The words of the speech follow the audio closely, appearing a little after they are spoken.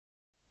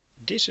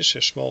This is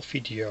a small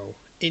video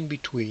in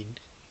between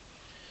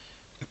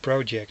a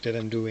project that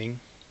I'm doing.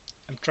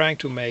 I'm trying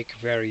to make a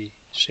very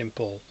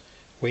simple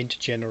wind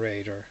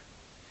generator,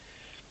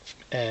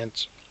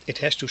 and it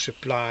has to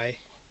supply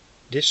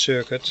this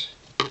circuit.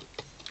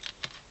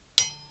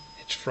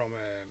 It's from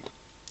a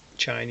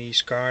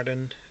Chinese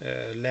garden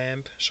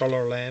lamp,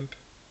 solar lamp.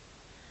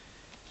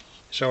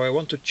 So I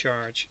want to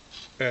charge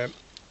a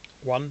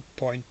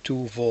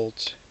 1.2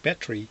 volt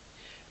battery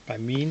by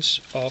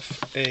means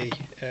of a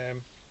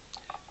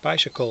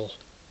bicycle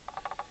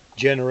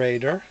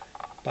generator,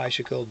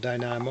 bicycle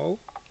dynamo.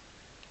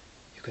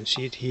 You can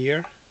see it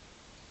here.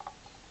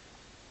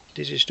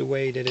 This is the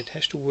way that it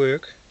has to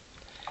work,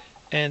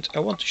 and I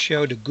want to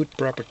show the good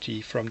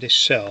property from this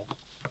cell.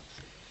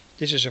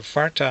 This is a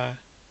Varta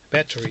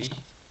battery,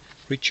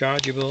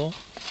 rechargeable.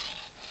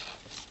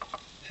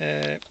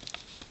 It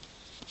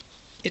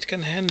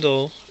can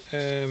handle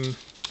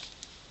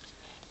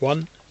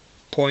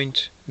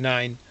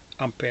 1.9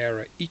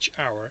 ampere each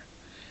hour.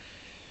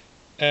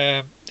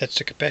 That's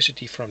the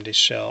capacity from this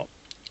cell,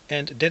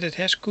 and that it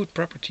has good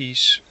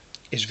properties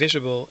is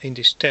visible in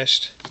this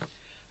test.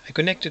 I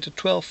connected a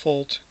 12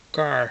 volt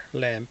car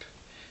lamp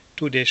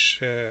to this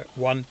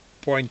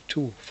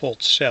 1.2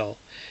 volt cell,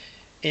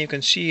 and you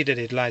can see that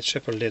it lights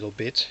up a little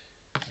bit.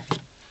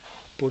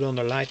 Put on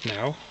the light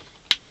now.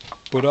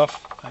 Put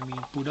off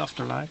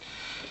the light.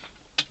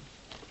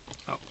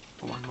 Oh,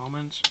 one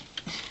moment.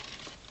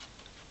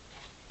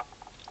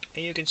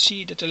 And you can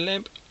see that the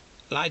lamp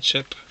lights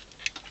up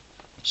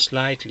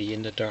slightly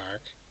in the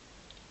dark.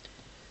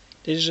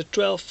 This is a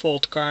 12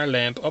 volt car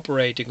lamp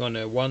operating on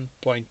a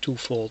 1.2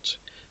 volt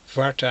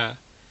Varta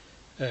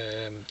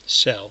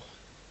cell,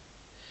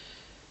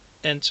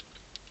 and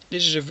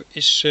this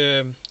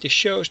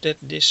shows that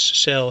this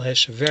cell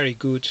has very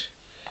good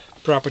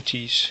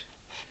properties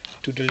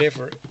to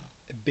deliver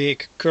a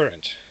big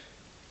current.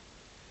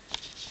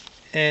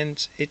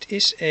 And it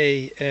is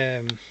a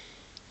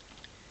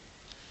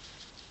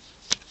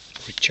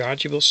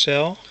rechargeable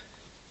cell,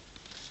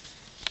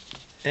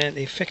 and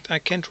in fact I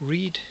can't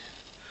read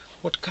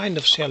what kind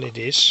of cell it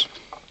is.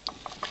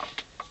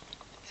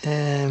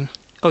 Oh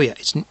yeah,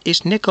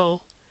 it's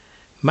nickel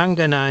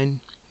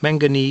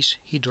manganese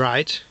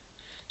hydride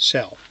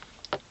cell.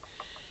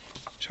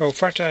 So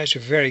Varta is a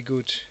very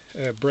good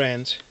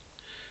brand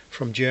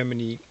from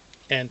Germany,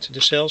 and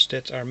the cells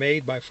that are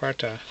made by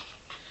Varta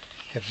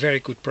have very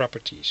good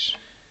properties,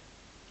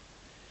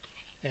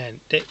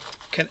 and they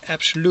can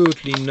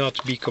absolutely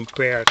not be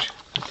compared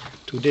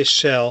to this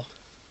cell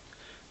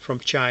from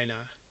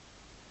China.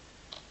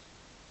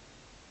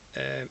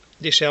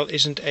 This cell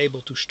isn't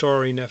able to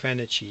store enough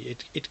energy.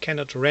 It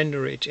cannot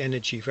render its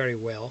energy very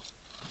well,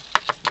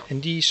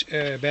 and these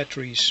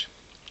batteries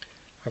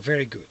are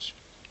very good.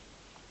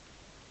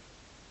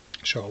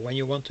 So when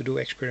you want to do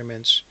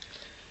experiments,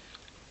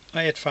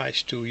 I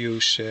advise to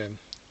use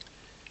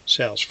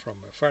cells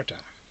from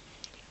Varta.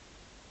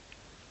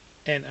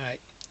 And I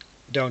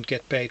don't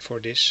get paid for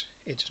this.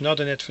 It's not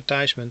an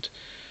advertisement.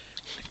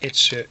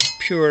 It's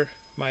pure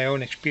my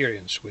own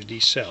experience with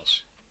these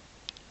cells.